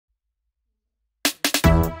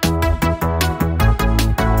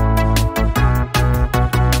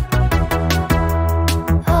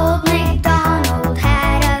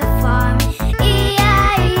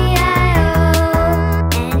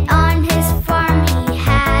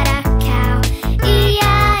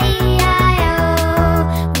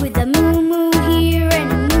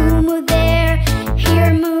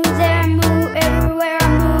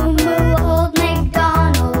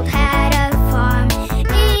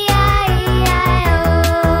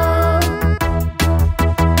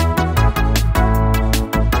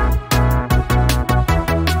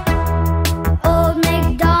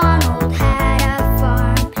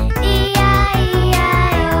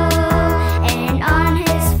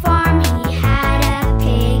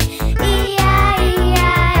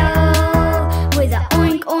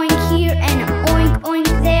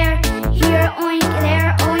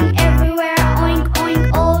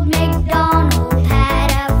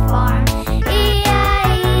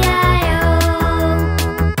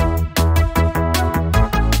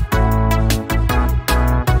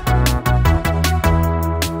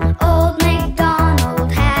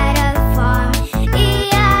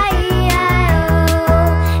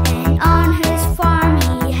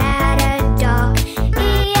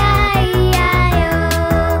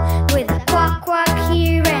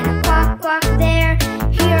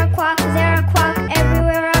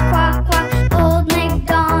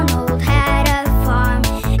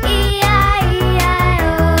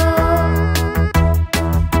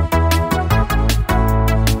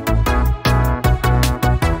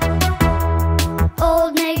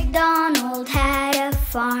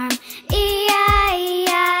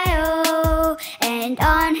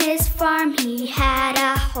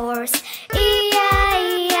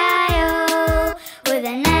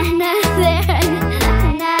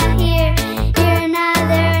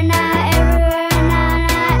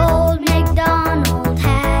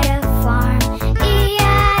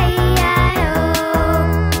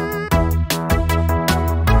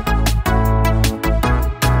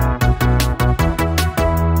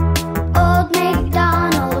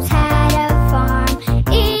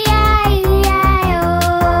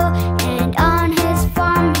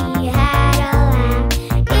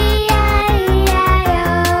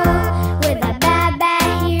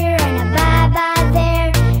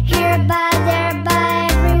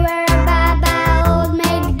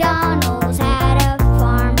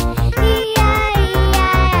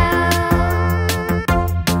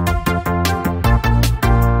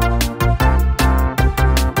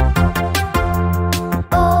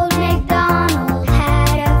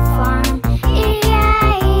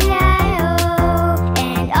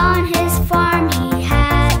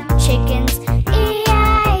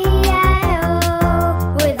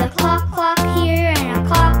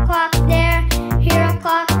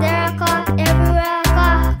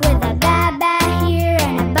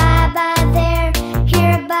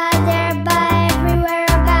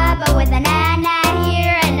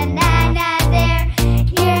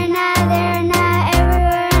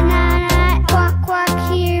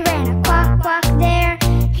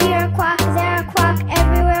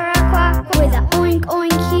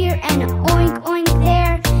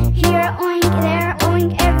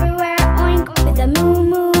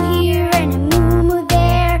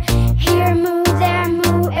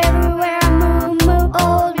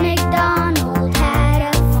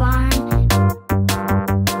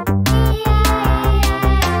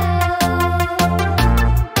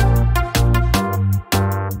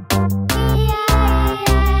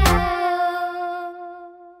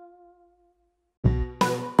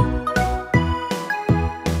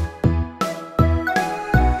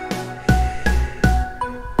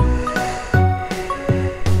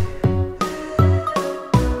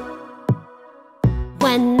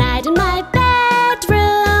night in my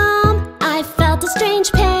bedroom, I felt a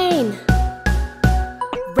strange pain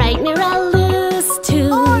right near a loose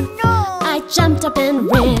tooth. Oh no! I jumped up and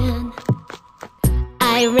ran.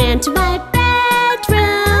 I ran to my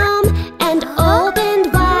bedroom and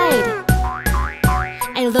opened wide.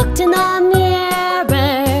 I looked in the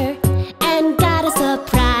mirror and got a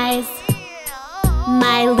surprise.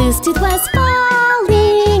 My loose tooth was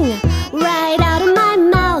falling right out of my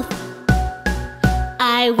mouth.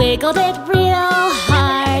 I wiggled it real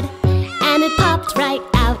hard and it popped right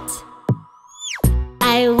out.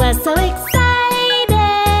 I was so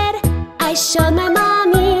excited, I showed my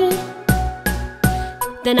mommy.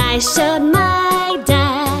 Then I showed my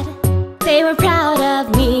dad. They were proud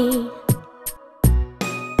of me.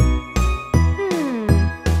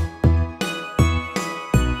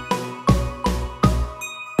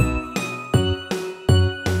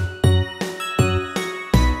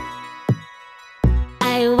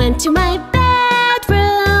 I went to my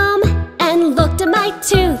bedroom and looked at my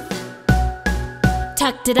tooth.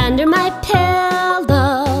 Tucked it under my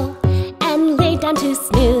pillow and laid down to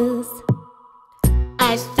snooze.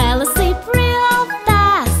 I fell asleep real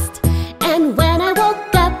fast, and when I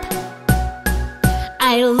woke up,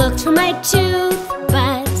 I looked for my tooth,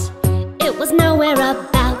 but it was nowhere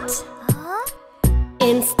about.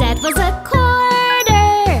 Instead was a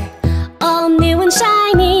quarter, all new and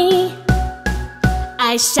shiny.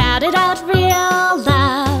 I shouted out real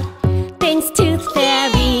loud, "Thanks, Tooth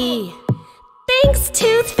Fairy! Thanks,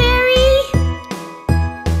 Tooth Fairy!"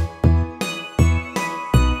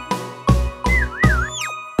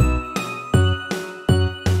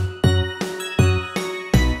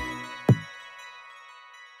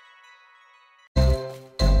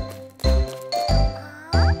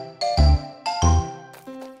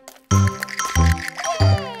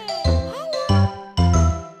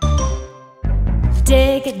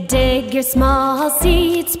 Dig, dig your small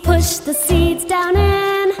seeds, push the seeds down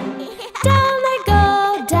in. Down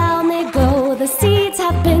they go, the seeds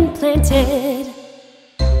have been planted.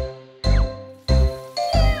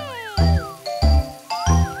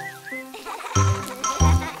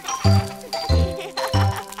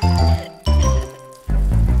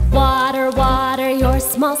 Water, water your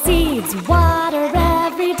small seeds, water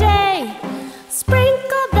every day.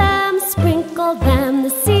 Sprinkle them, the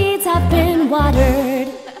seeds have been watered.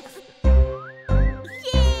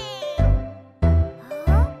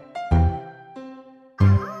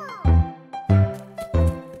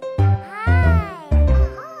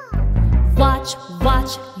 Watch,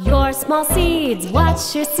 watch your small seeds,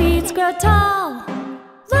 watch your seeds grow tall.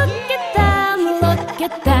 Look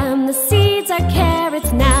at them, the seeds are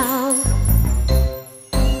carrots now.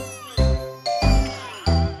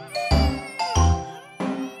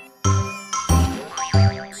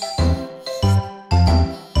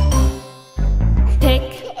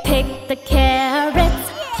 Pick the carrots,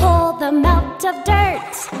 pull them out of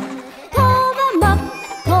dirt. Pull them up,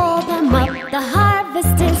 the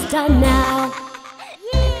harvest is done now.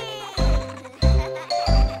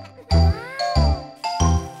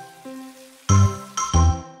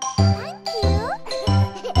 Thank you.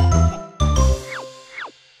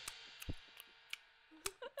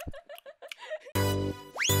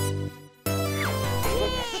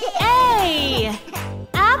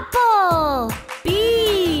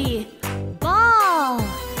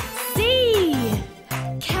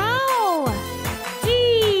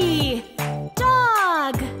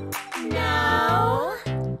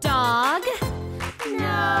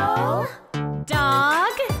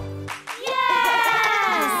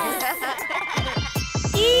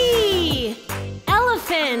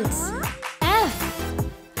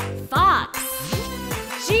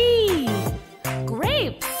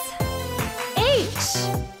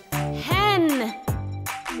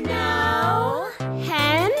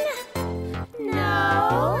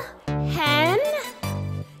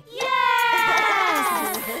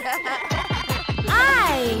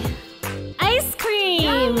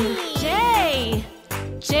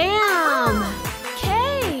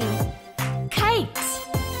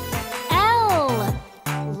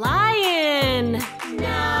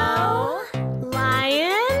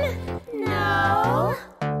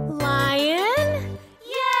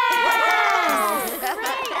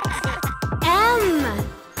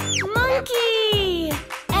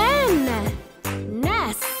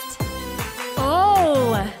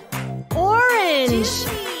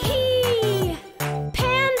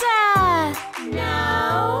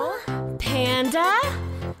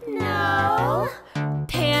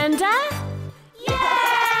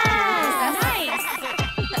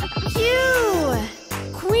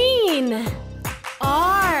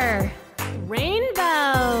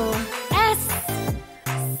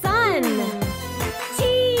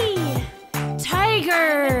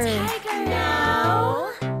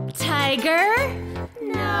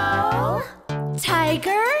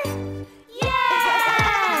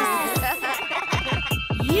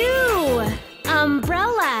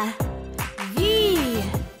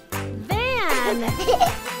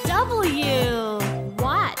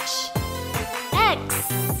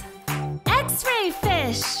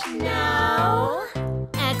 fish? No.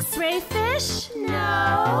 X-ray fish?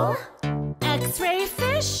 No. X-ray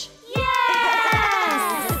fish?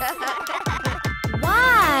 Yes!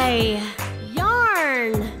 Y.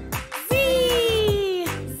 Yarn. Z.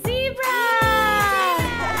 Zebra.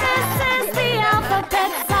 This is the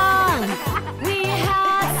alphabet song. We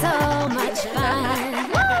had so much fun.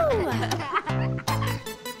 Woo!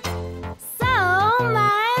 So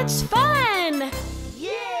much fun!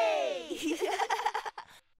 Yay!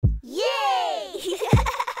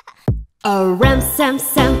 A ram sam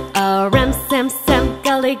sam, a ram sam sam,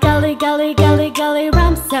 gully gully gully gully gully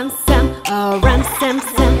ram sam sam. A ram sam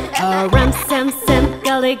sam, a ram sam sam,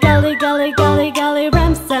 gully gully gully gully gully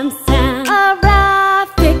ram sam sam. A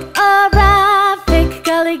raffic,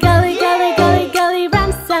 gully gully gully gully gully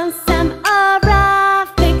ram sam sam. A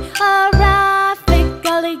raffic,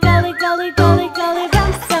 gully gully gully gully gully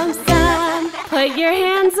ram sam sam. Put your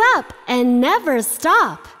hands up and never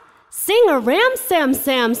stop. Sing a Ram Sam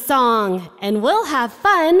Sam song, and we'll have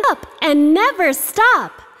fun up and never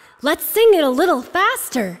stop. Let's sing it a little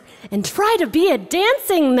faster and try to be a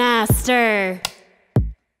dancing master.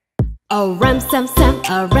 A Ram Sam Sam,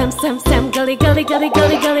 a Ram Sam Sam, gully gully gully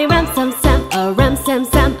gully gully Ram Sam Sam. A Ram Sam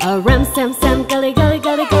Sam, a Ram Sam Sam, gully gully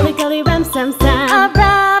gully gully gully Ram Sam Sam. A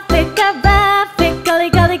raffic, gully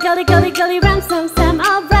gully gully gully gully Ram Sam Sam.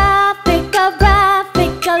 A raffic, gully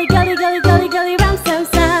gully gully gully gully Ram Sam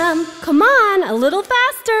Sam. Come on, a little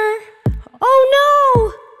faster. Oh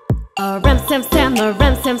no! A ram sam sam, a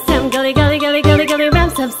ram sam sam, gully gully gully gully gully ram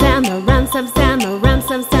sam sam. A ram sam sam, a ram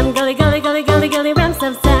sam sam, gully gully gully gully gully ram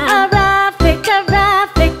sam sam. A raffic,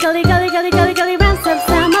 gully gully gully gully gully ram sam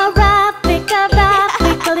sam. A raffic,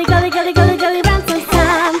 gully gully gully gully gully ram sam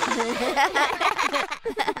sam.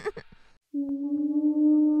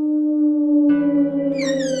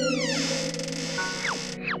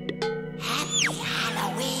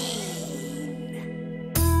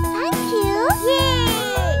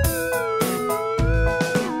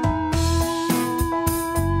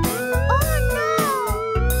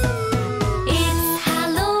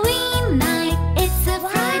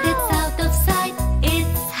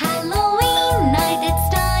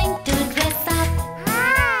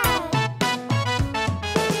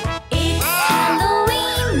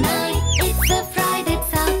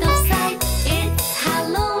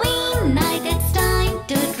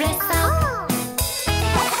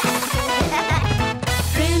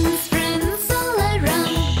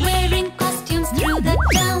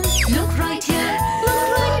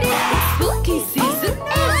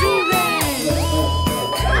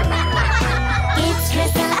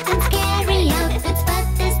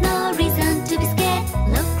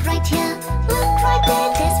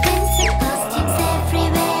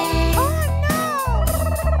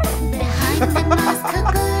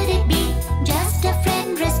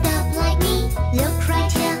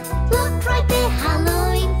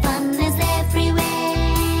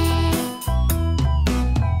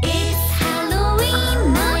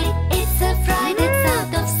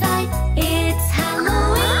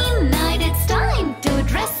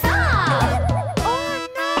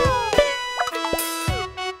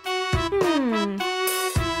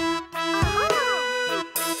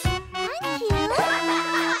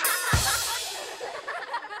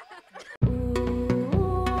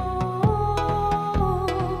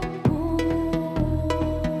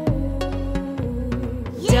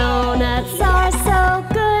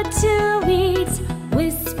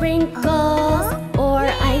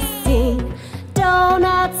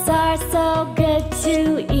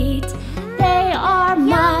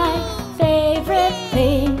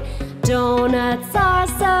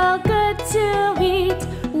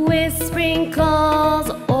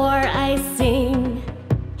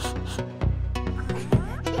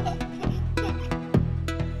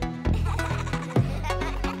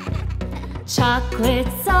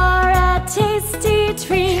 Chocolates are a tasty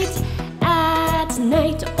treat at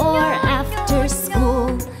night or after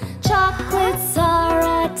school. Chocolates are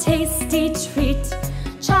a tasty treat.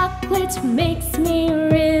 Chocolate makes me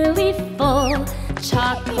really full.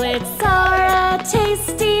 Chocolates are a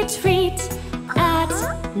tasty treat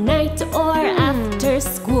at night or after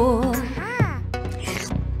school.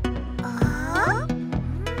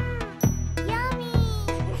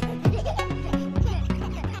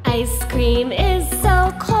 Ice cream is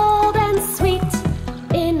so cold and sweet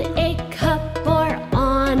in a cup or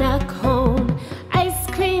on a cone. Ice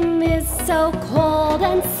cream is so cold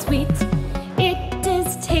and sweet, it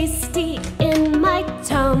is tasty in my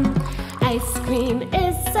tongue. Ice cream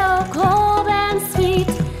is so cold and sweet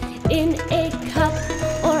in a cup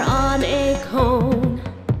or on a cone.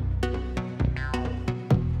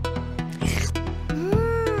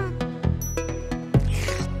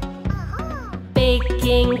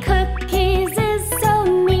 Baking cookies is so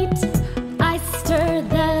neat. I stir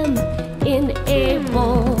them in a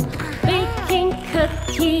bowl. Baking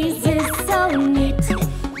cookies is so neat.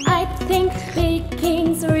 I think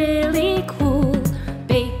baking's really cool.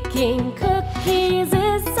 Baking cookies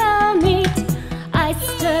is so neat. I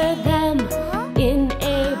stir them in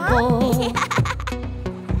a bowl.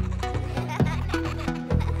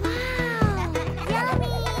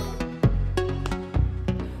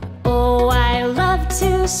 Oh, I love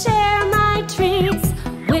to share my treats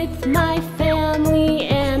with my family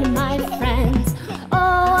and my friends. Oh,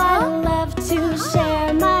 I love to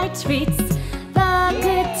share my treats. The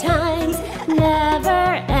good times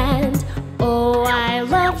never end. Oh, I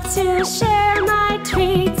love to share my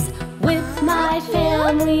treats with my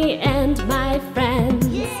family and my friends.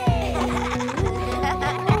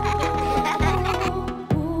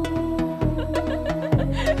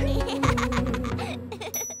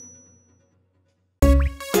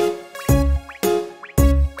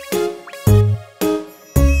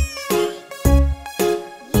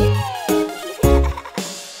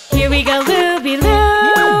 Here we go,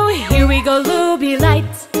 Looby-Loo. Here we go,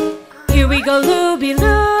 Looby-Light. Here we go, Looby-Loo,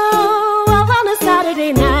 all on a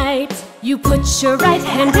Saturday night. You put your right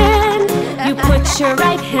hand in, you put your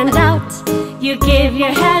right hand out. You give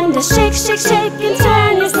your hand a shake, shake, shake, and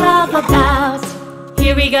turn yourself about.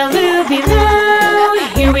 Here we go, Looby-Loo.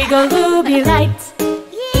 Here we go, Looby-Light.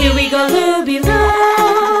 Here we go, Looby-Loo,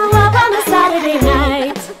 all on a Saturday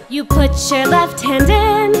night. You put your left hand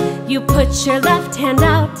in, you put your left hand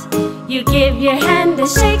out. You give your hand a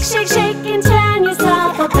shake, shake, shake, and turn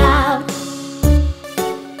yourself about.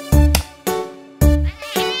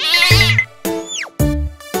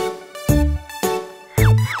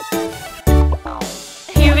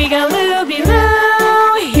 Here we go,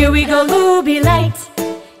 Looby-Loo. Here we go, Looby-Light.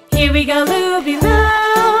 Here we go, Looby-Loo,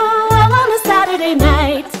 all on a Saturday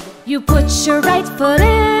night. You put your right foot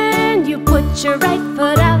in, you put your right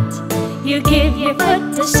foot out. You give your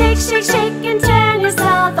foot a shake, shake, shake, and turn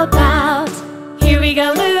yourself about. Here we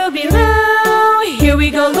go, Looby-Loo. Here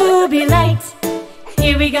we go, Looby-Light.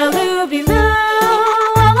 Here we go, Looby-Loo,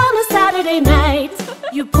 all on a Saturday night.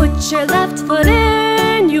 You put your left foot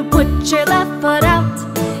in, you put your left foot out.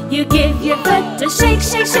 You give your foot a shake,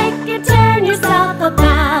 shake, shake, and turn yourself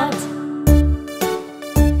about.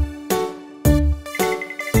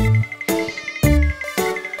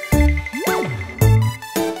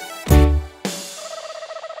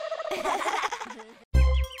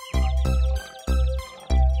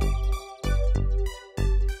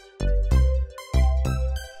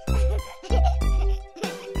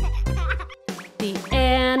 The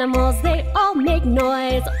animals, they all make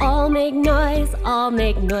noise, all make noise, all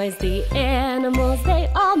make noise. The animals, they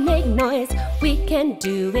all make noise. We can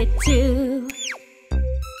do it too.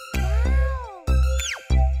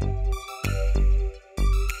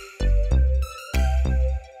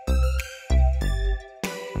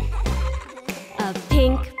 A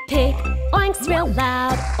pink pig oinks real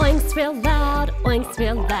loud, oinks real loud, oinks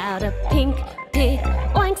real loud. A pink pig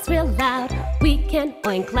oinks real loud. We can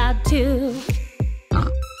oink loud too.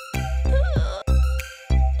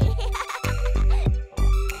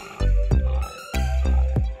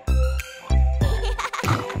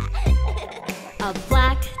 A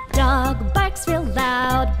black dog barks real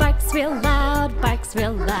loud, barks real loud, barks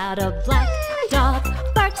real loud. A black dog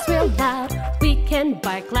barks real loud. We can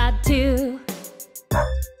bark loud too.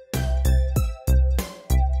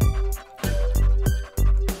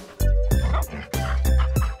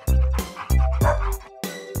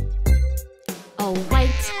 A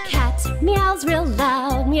white cat meows real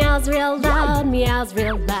loud, meows real loud, meows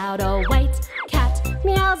real loud. A white cat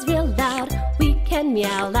meows real loud. We can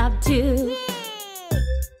meow loud too.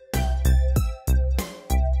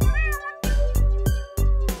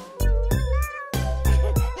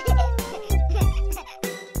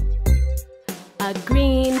 A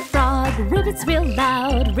green frog rivets real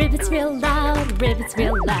loud, rivets real loud, rivets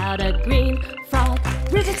real loud. A green frog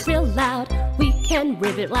rivets real loud. We can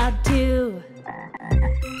rivet loud too.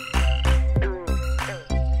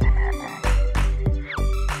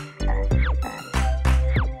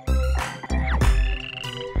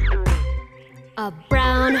 A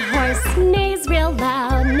brown horse neighs real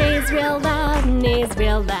loud, neighs real loud, neighs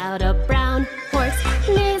real loud. A brown horse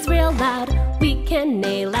neighs real loud. We can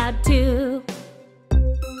neigh loud too.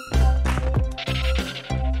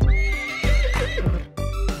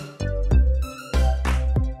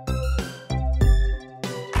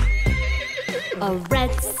 A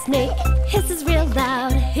red snake hisses real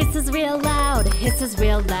loud, hisses real loud, hisses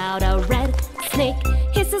real loud. A red snake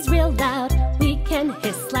hisses real loud. We can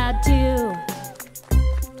hiss loud too.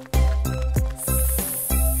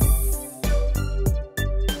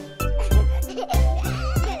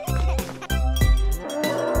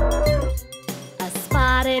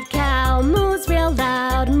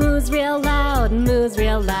 loud, moos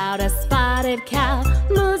real loud. A spotted cow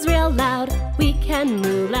moos real loud. We can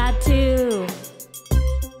moo loud too.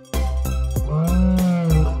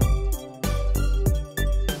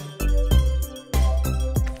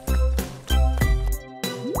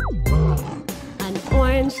 An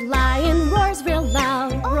orange lion roars real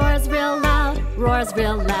loud, roars real loud, roars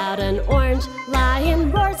real loud. An orange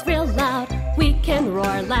lion roars real loud. We can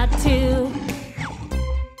roar loud too.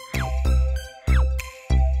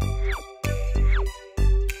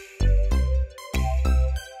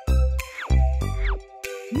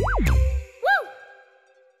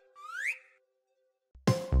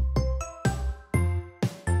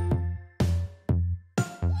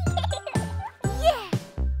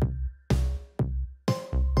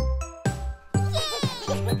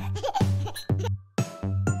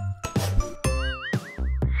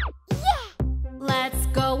 Let's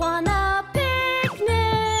go on a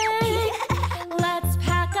picnic. Let's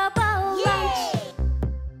pack up a lunch.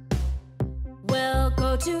 We'll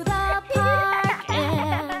go to the park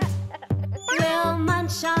and we'll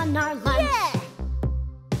munch on our lunch.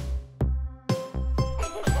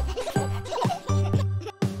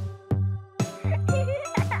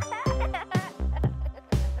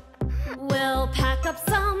 We'll pack up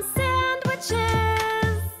some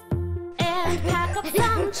sandwiches and pack up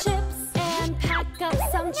some chips. Pack up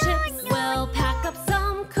some chips. We'll pack up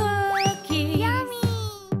some cookies. Yummy.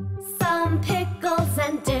 Some pickles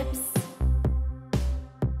and dips.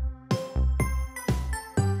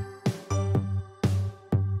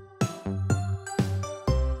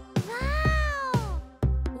 Wow.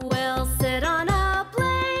 We'll sit on a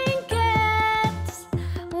blanket.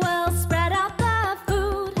 We'll spread out the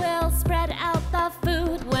food. We'll spread out the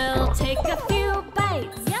food. We'll take a few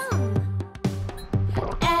bites. Yum.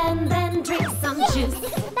 And then drink some juice.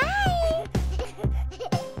 Bye!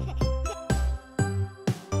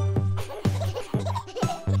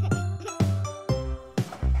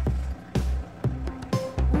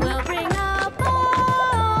 We'll bring a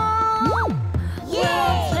ball. We'll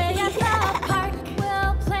play at the park.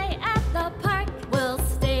 We'll play at the park. We'll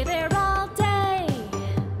stay there all day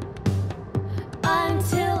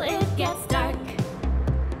until it gets dark.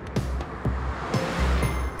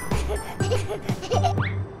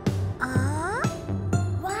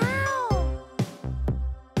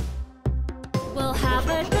 We'll have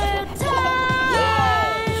a good time.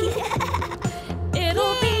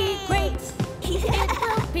 It'll be great. It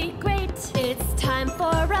will be great. It's time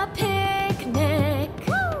for a picnic.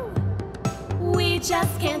 We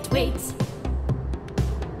just can't wait.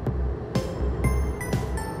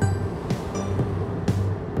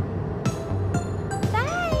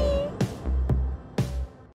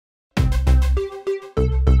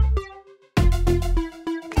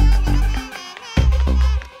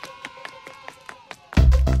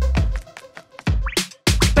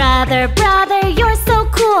 Brother, brother, you're so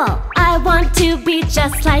cool. I want to be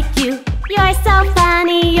just like you. You're so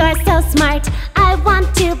funny, you're so smart. I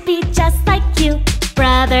want to be just like you.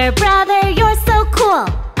 Brother, brother, you're so cool.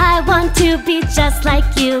 I want to be just like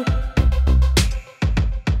you.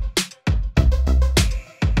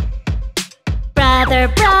 Brother,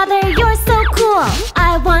 brother, you're so cool.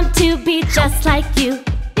 I want to be just like you.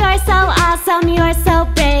 You're so awesome, you're so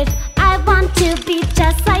brave. I want to be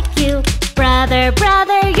just like you. Brother,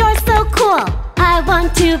 brother, you're so cool. I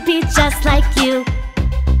want to be just like you.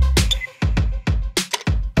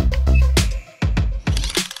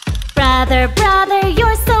 Brother, brother,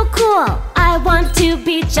 you're so cool. I want to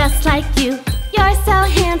be just like you. You're so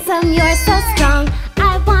handsome, you're so strong.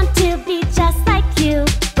 I want to be just like you.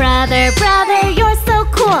 Brother, brother, you're so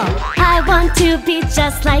cool. I want to be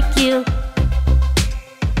just like you.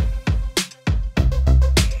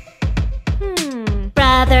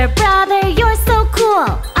 Brother, brother, you're so cool.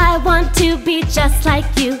 I want to be just like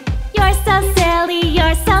you. You're so silly,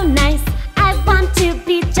 you're so nice. I want to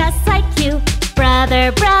be just like you.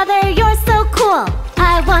 Brother, brother, you're so cool.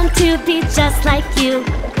 I want to be just like you.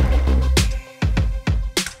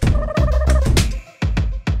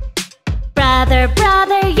 Brother,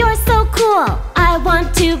 brother, you're so cool. I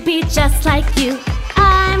want to be just like you.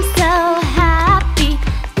 I'm so happy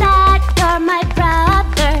that you're my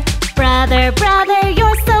brother. Brother, brother,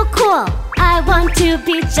 you're so cool. I want to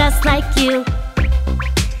be just like you.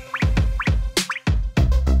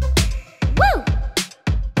 Woo!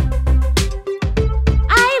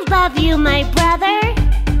 I love you, my brother.